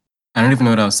 I don't even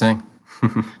know what I was saying.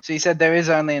 So you said there is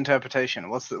only interpretation.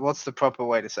 What's the proper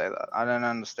way to say that? I don't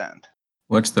understand.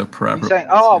 What's the proper?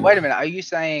 Wait a minute. Are you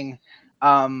saying,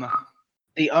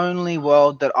 the only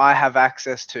world that I have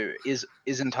access to is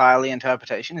entirely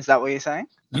interpretation? Is that what you're saying?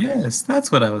 Yes,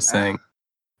 that's what I was saying.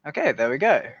 Okay, there we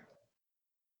go.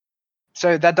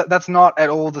 So that's not at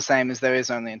all the same as there is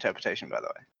only interpretation, by the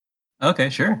way. Okay,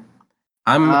 sure.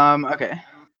 Okay.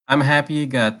 I'm happy you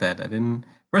got that. I didn't.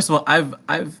 First of all,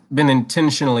 I've been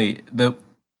intentionally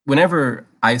whenever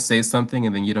I say something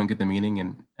and then you don't get the meaning,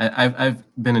 and I've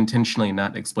been intentionally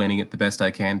not explaining it the best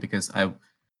I can because I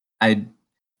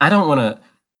don't want to.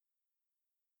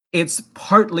 It's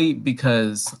partly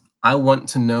because I want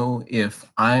to know if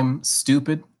I'm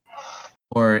stupid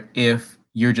or if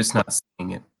you're just not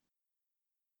seeing it.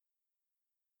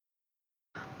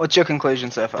 What's your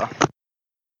conclusion so far?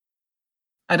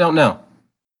 I don't know.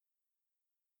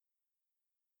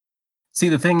 See,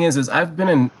 the thing is I've been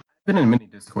in many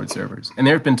Discord servers, and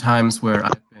there have been times where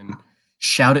I've been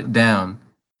shouted down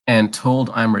and told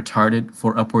I'm retarded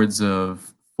for upwards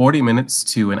of 40 minutes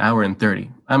to an hour and 30.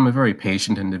 I'm a very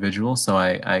patient individual, so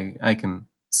I can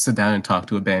sit down and talk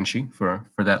to a banshee for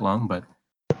that long, but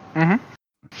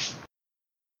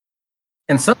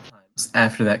And sometimes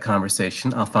after that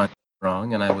conversation, I'll find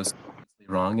wrong, and I was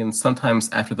wrong. And sometimes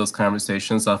after those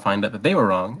conversations, I'll find out that they were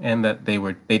wrong, and that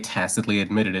they tacitly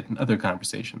admitted it in other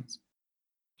conversations.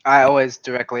 I always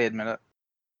directly admit it.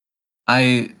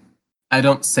 I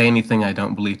don't say anything I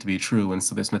don't believe to be true, and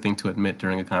so there's nothing to admit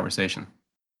during a conversation.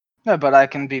 No, but I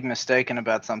can be mistaken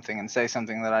about something and say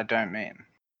something that I don't mean.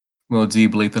 Well, do you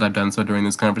believe that I've done so during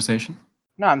this conversation?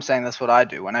 No, I'm saying that's what I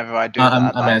do. Whenever I do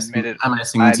that, I admit it. I'm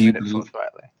asking, I do you admit it believe?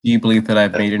 forthrightly. Do you believe that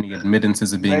I've made any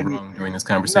admittances of being Maybe- wrong during this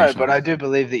conversation? No, but I do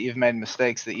believe that you've made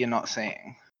mistakes that you're not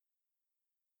seeing.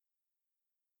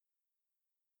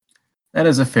 That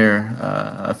is a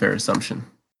fair assumption.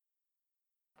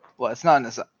 Well, it's not an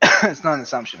it's not an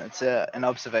assumption. It's an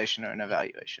observation or an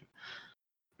evaluation.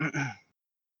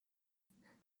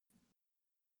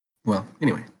 Well,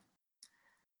 anyway,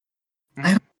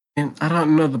 I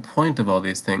don't know the point of all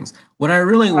these things. What I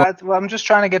really want. Right, well, I'm just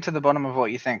trying to get to the bottom of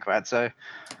what you think, right? So,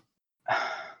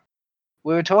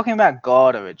 we were talking about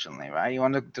God originally, right? You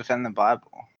want to defend the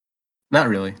Bible. Not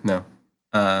really, no.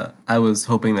 I was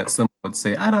hoping that someone would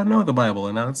say, I don't know the Bible,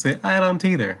 and I would say, I don't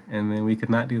either, and then we could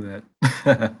not do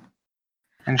that.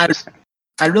 Interesting.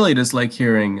 I really just like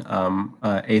hearing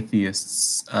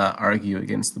atheists argue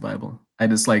against the Bible. I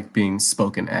just like being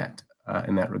spoken at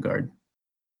in that regard.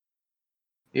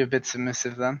 You're a bit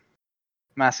submissive then?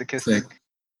 Masochistic?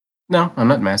 No, I'm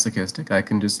not masochistic. I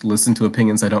can just listen to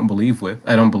opinions I don't believe with.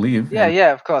 I don't believe.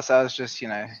 Yeah, of course. I was just,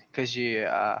 because you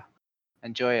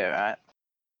enjoy it, right?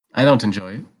 I don't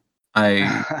enjoy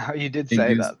it. You did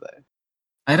say that, though.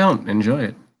 I don't enjoy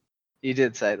it. You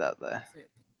did say that, though.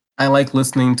 I like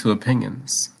listening to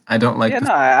opinions. I don't like. Yeah,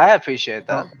 no, I appreciate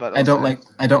that, but I don't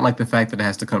like the fact that it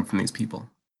has to come from these people.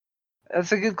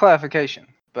 That's a good clarification,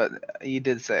 but you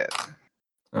did say it.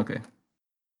 Okay.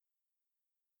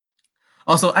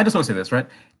 Also, I just want to say this, right?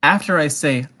 After I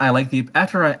say I like the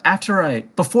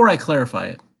before I clarify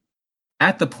it,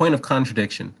 at the point of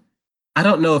contradiction, I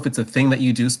don't know if it's a thing that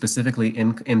you do specifically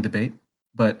in debate,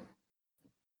 but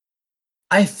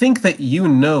I think that you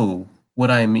know what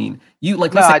I mean. You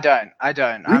like. No, I don't.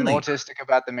 Really? I'm autistic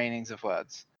about the meanings of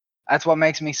words. That's what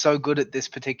makes me so good at this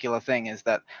particular thing, is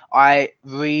that I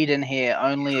read and hear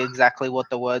only exactly what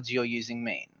the words you're using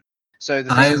mean. So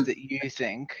the things that you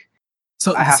think,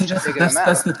 So I have see, to figure them out.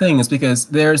 that's the thing, is because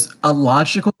there's a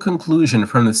logical conclusion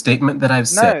from the statement that I've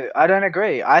said. No, I don't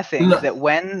agree. I think that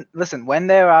when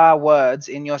there are words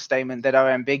in your statement that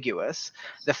are ambiguous,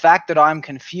 the fact that I'm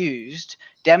confused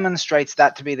demonstrates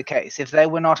that to be the case. If they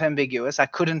were not ambiguous, I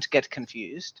couldn't get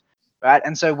confused, right?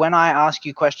 And so when I ask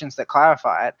you questions that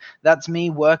clarify it, that's me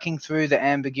working through the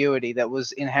ambiguity that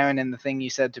was inherent in the thing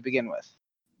you said to begin with.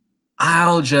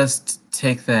 I'll just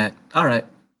take that. All right,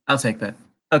 I'll take that.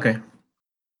 Okay.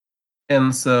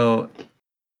 And so,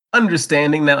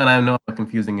 understanding that, and I know I'm a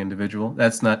confusing individual.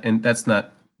 That's not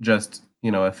just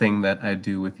a thing that I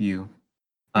do with you.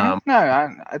 No,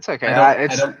 it's okay.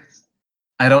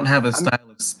 I don't have a style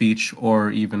of speech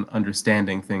or even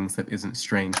understanding things that isn't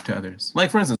strange to others. Like,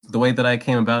 for instance, the way that I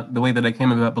came about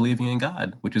believing in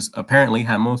God, which is apparently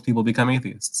how most people become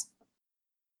atheists.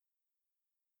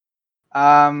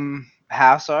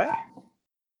 How? Sorry.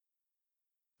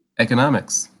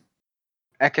 Economics.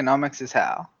 Economics is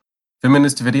how.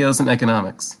 Feminist videos and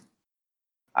economics.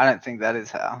 I don't think that is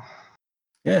how.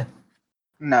 Yeah.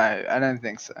 No, I don't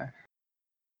think so.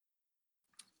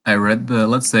 I read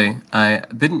let's say,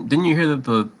 didn't you hear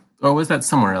that or was that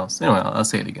somewhere else? Anyway, I'll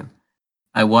say it again.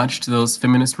 I watched those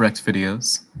feminist Rex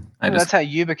videos. That's how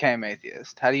you became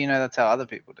atheist. How do you know that's how other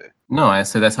people do? No, I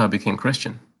said that's how I became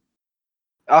Christian.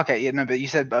 Okay, yeah, no, but you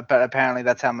said, but apparently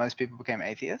that's how most people became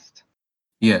atheist?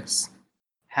 Yes.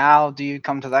 How do you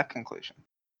come to that conclusion?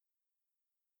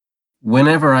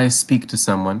 Whenever I speak to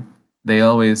someone, they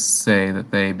always say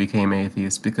that they became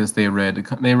atheists because they read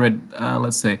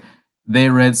let's say, they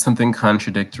read something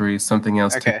contradictory, something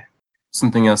else took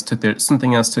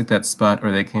that spot,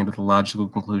 or they came to the logical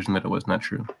conclusion that it was not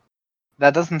true.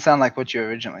 That doesn't sound like what you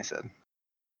originally said.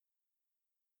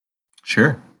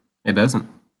 Sure, it doesn't.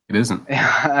 It isn't.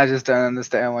 I just don't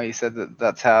understand why you said that.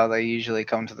 That's how they usually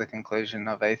come to the conclusion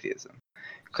of atheism.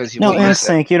 Because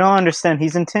Instinct, you don't understand.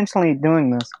 He's intentionally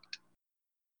doing this.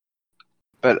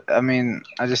 But I mean,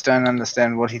 I just don't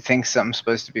understand what he thinks I'm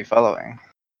supposed to be following.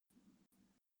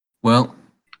 Well,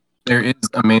 there is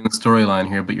a main storyline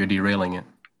here, but you're derailing it.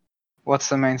 What's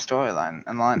the main storyline?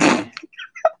 Enlighten me.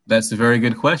 That's a very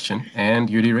good question, and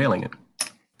you're derailing it.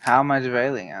 How am I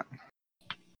derailing it?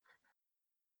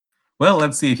 Well,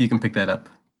 let's see if you can pick that up.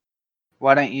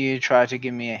 Why don't you try to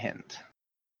give me a hint?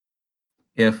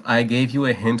 If I gave you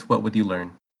a hint, what would you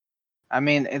learn? I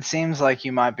mean, it seems like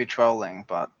you might be trolling,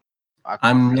 but...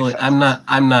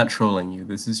 I'm not trolling you.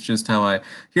 This is just how I.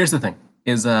 Here's the thing: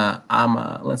 is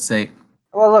let's say.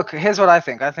 Well, look. Here's what I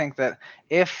think. I think that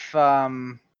if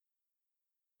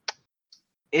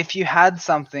you had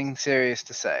something serious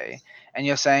to say, and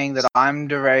you're saying that I'm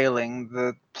derailing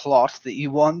the plot that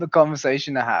you want the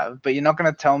conversation to have, but you're not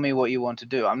going to tell me what you want to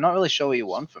do, I'm not really sure what you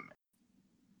want from me.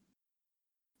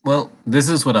 Well, this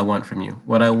is what I want from you.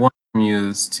 What I want from you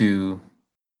is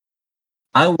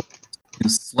I want to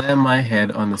slam my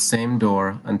head on the same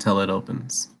door until it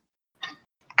opens.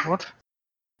 What?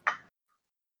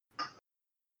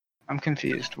 I'm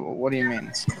confused. What do you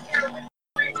mean?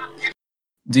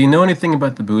 Do you know anything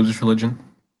about the Buddhist religion?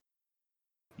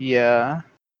 Yeah.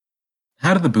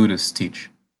 How do the Buddhists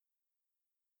teach?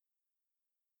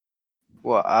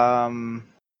 Well,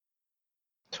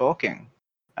 talking.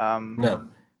 No,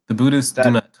 the Buddhists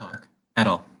do not talk at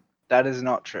all. That is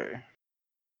not true.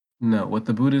 No, what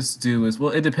the Buddhists do is,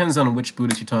 well, it depends on which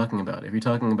Buddhist you're talking about. If you're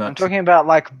talking about... I'm talking about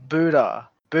like Buddha.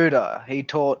 Buddha, he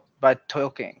taught by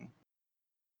talking.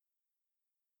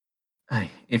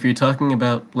 If you're talking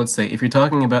about, let's say, if you're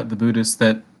talking about the Buddhists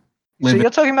that live... So you're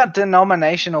talking about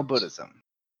denominational Buddhism?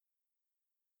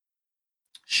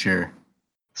 Sure.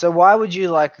 So why would you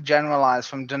like generalize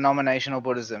from denominational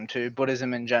Buddhism to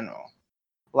Buddhism in general?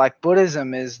 Like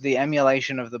Buddhism is the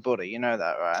emulation of the Buddha, you know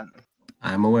that, right?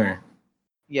 I'm aware.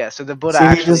 Yeah, so the Buddha So you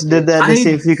actually just did that to see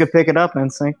if you could pick it up,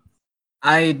 Instinct.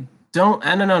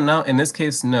 No. In this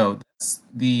case, no. That's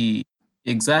the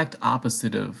exact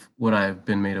opposite of what I've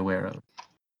been made aware of.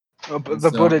 Well, the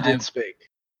Buddha did speak.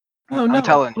 Oh, no, I'm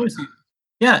telling you.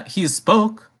 Yeah, he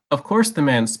spoke. Of course the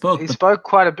man spoke. He spoke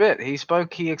quite a bit. He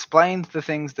explained the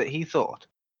things that he thought.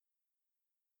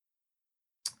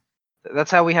 That's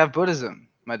how we have Buddhism,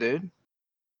 my dude.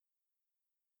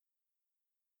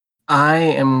 I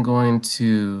am going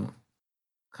to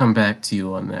come back to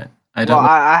you on that.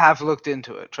 I have looked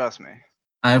into it, trust me.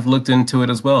 I've looked into it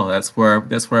as well. That's where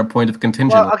our point of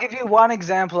contention. Well, I'll give you one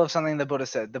example of something the Buddha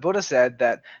said. The Buddha said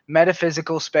that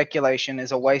metaphysical speculation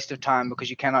is a waste of time because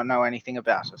you cannot know anything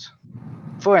about it.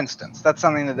 For instance, that's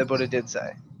something that the Buddha did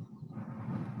say.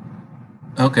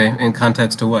 Okay, in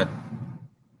context to what?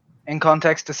 In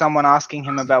context to someone asking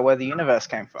him about where the universe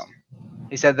came from.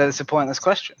 He said that it's a pointless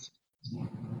question.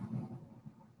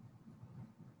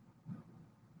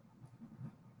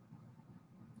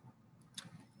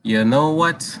 You know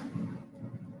what?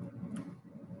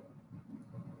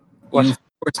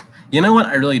 You know what?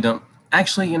 I really don't.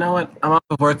 Actually, you know what? I'm off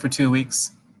of work for 2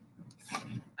 weeks.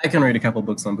 I can read a couple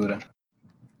books on Buddha.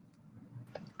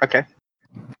 Okay.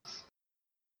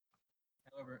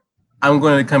 However, I'm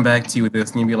going to come back to you with this,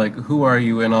 and you'll be like, who are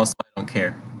you? And also, I don't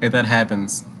care. If that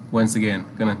happens, once again,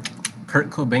 I'm going to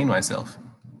Kurt Cobain myself.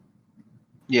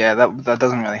 Yeah, that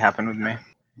doesn't really happen with me.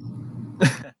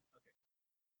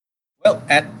 Well,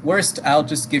 at worst, I'll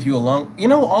just give you a long... You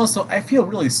know, also, I feel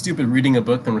really stupid reading a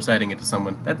book and reciting it to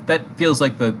someone. That feels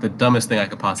like the dumbest thing I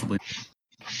could possibly do.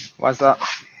 Why's that?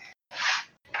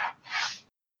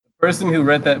 The person who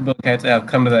read that book had to have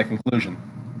come to that conclusion.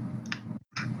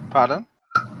 Pardon?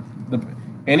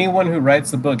 Anyone who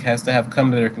writes a book has to have come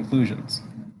to their conclusions.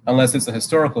 Unless it's a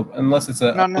historical...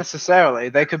 Not necessarily.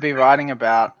 They could be writing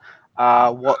about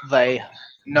what they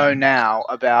know now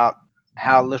about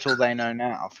how little they know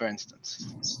now, for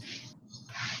instance.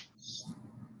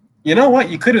 You know what?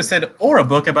 You could have said, or a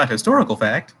book about historical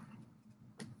fact.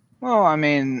 Well, I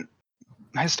mean,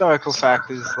 historical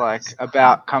fact is like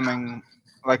about conveying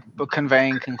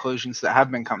conclusions that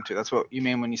have been come to. That's what you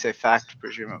mean when you say fact,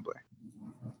 presumably.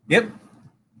 Yep.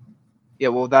 Yeah,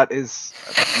 well, that is...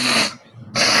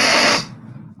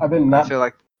 I've been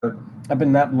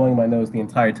not blowing my nose the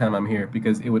entire time I'm here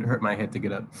because it would hurt my head to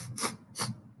get up.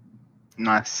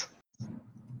 Nice.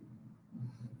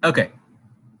 Okay.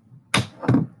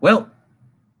 Well,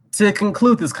 to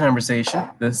conclude this conversation,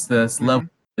 this lovely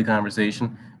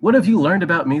conversation, what have you learned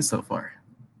about me so far?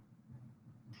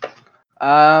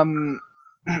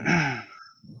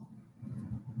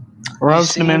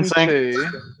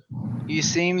 You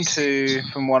seem to,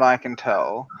 from what I can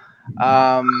tell,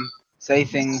 say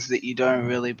things that you don't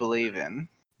really believe in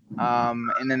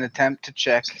an attempt to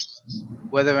check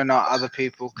whether or not other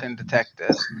people can detect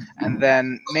it, and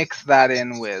then mix that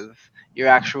in with your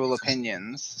actual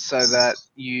opinions so that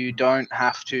you don't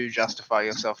have to justify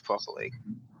yourself properly.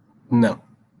 No.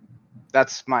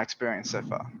 That's my experience so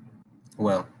far.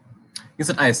 Well, you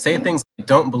said I say things I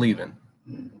don't believe in.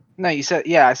 No, you said,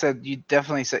 yeah, I said you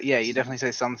definitely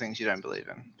say some things you don't believe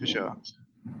in, for sure.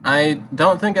 I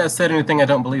don't think I said anything I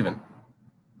don't believe in.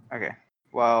 Okay,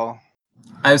 well,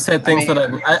 I've said things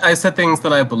I said things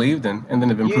that I believed in, and then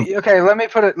have improved. Okay, let me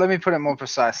put it more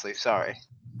precisely. Sorry.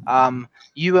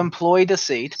 You employ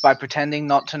deceit by pretending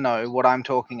not to know what I'm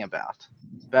talking about.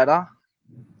 Better?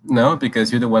 No,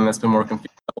 because you're the one that's been more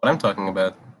confused about what I'm talking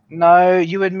about. No,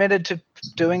 you admitted to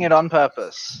doing it on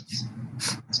purpose.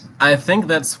 I think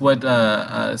that's what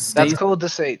That's Stacy. called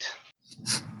deceit.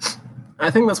 I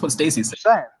think that's what Stacy said.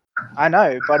 Same. I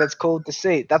know, but it's called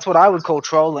deceit. That's what I would call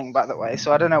trolling, by the way.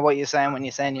 So I don't know what you're saying when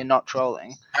you're saying you're not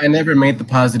trolling. I never made the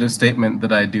positive statement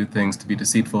that I do things to be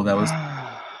deceitful. That was.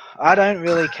 I don't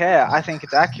really care. I think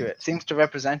it's accurate. It seems to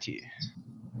represent you.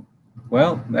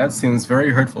 Well, that seems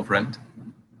very hurtful, friend.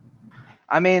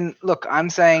 I mean, look, I'm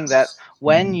saying that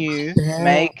when you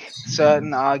make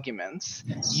certain arguments,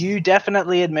 you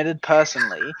definitely admitted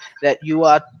personally that you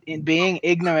are being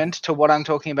ignorant to what I'm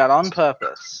talking about on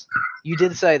purpose. You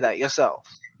did say that yourself.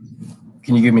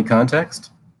 Can you give me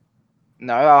context?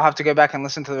 No, I'll have to go back and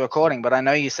listen to the recording, but I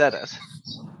know you said it.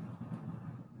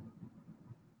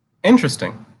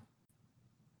 Interesting.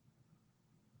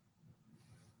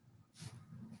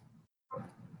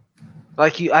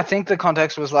 I think the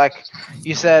context was like,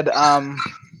 you said,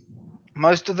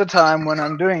 most of the time when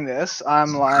I'm doing this,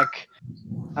 I'm like,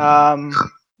 I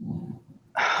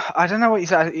don't know what you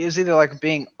said. It was either like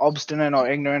being obstinate or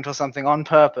ignorant or something on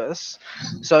purpose,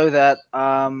 so that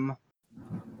I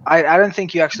don't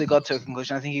think you actually got to a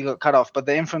conclusion. I think you got cut off. But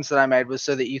the inference that I made was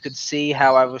so that you could see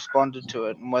how I responded to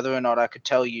it and whether or not I could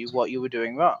tell you what you were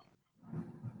doing wrong.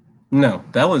 No,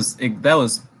 that was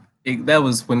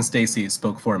when Stacy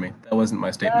spoke for me. That wasn't my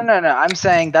statement. No. I'm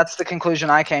saying that's the conclusion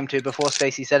I came to before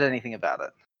Stacy said anything about it.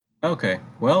 Okay.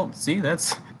 Well, see,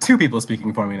 that's two people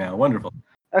speaking for me now. Wonderful.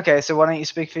 Okay, so why don't you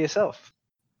speak for yourself?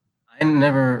 I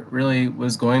never really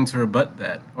was going to rebut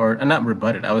that, or not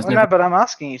rebut it. I was never. No, but I'm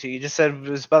asking you to. You just said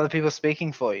there's other people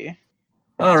speaking for you.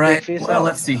 All right. for yourself. Well,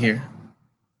 let's see here.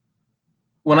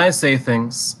 When I say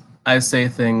things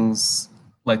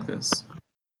like this.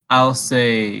 I'll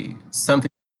say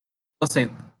something. I'll say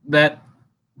that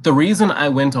the reason I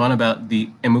went on about the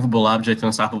immovable object and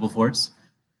unstoppable force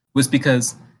was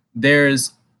because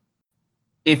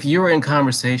if you're in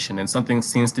conversation and something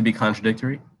seems to be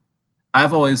contradictory,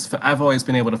 I've always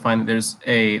been able to find that there's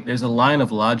a line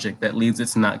of logic that leads it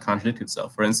to not contradict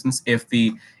itself. For instance, if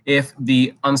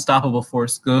the unstoppable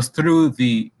force goes through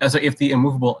if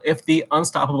the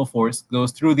unstoppable force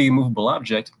goes through the immovable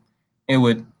object, it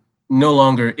would no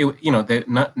longer,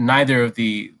 neither of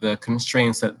the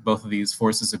constraints that both of these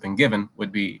forces have been given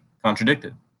would be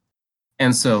contradicted.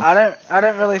 And so I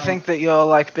don't really think that you're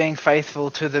like being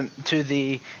faithful to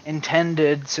the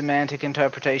intended semantic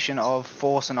interpretation of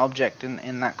force and object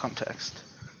in that context.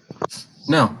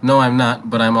 No, I'm not.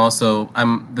 But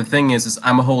the thing is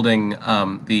I'm holding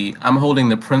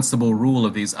the principal rule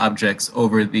of these objects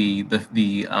over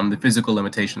the physical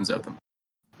limitations of them.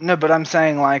 No, but I'm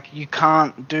saying like you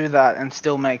can't do that and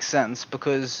still make sense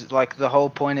because like the whole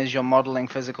point is you're modeling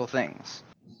physical things.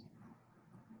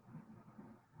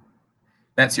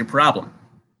 That's your problem.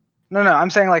 No, I'm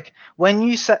saying like when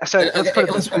you say so. Let's put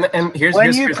it this way.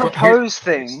 When you propose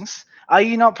things, are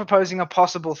you not proposing a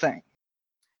possible thing?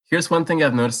 Here's one thing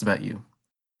I've noticed about you,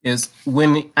 is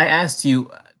when I asked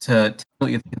you to tell me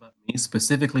what you think about me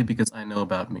specifically because I know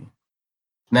about me.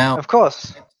 Now, of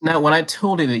course. Now, when I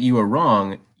told you that you were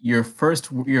wrong, the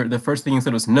first thing you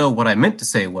said was no. What I meant to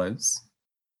say was,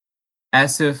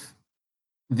 as if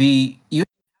you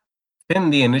in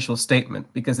the initial statement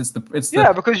because it's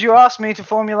because you asked me to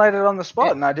formulate it on the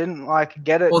spot and I didn't like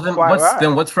get it. Well,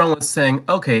 then what's wrong with saying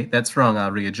okay, that's wrong, I'll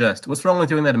readjust? What's wrong with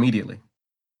doing that immediately?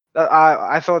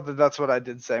 I thought that's what I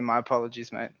did say. My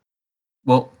apologies, mate.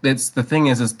 Well, the thing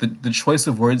is the choice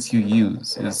of words you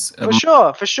use is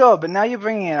for sure. But now you're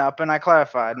bringing it up, and I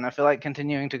clarified, and I feel like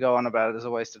continuing to go on about it is a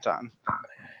waste of time.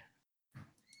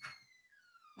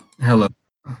 Hello.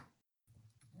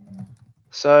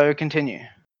 So continue.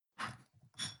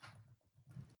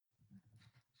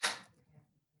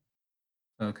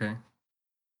 Okay.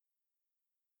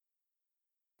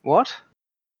 What?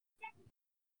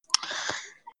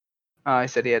 Oh, he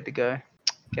said he had to go.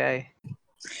 Okay.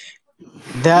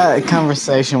 That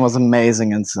conversation was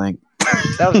amazing in sync.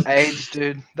 That was AIDS,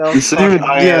 dude. That was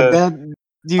I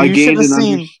gained an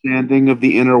understanding of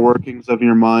the inner workings of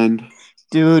your mind.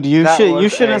 Dude, you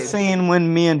should have seen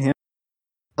when me and him,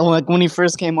 like when he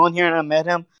first came on here and I met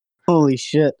him. Holy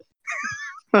shit.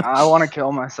 I want to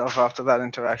kill myself after that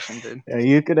interaction, dude. Yeah,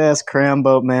 you could ask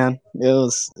Crambo, man. It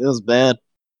was bad.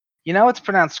 You know it's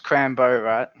pronounced Crambo,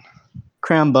 right?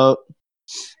 Crambo.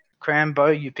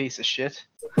 Crambo, you piece of shit.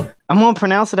 I'm gonna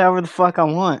pronounce it however the fuck I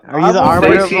want. Are I you the will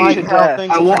arbiter of race you like to how death.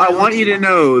 things I are want you to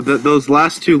know that those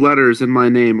last two letters in my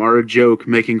name are a joke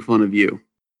making fun of you.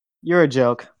 You're a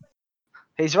joke.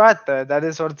 He's right though. That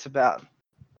is what it's about.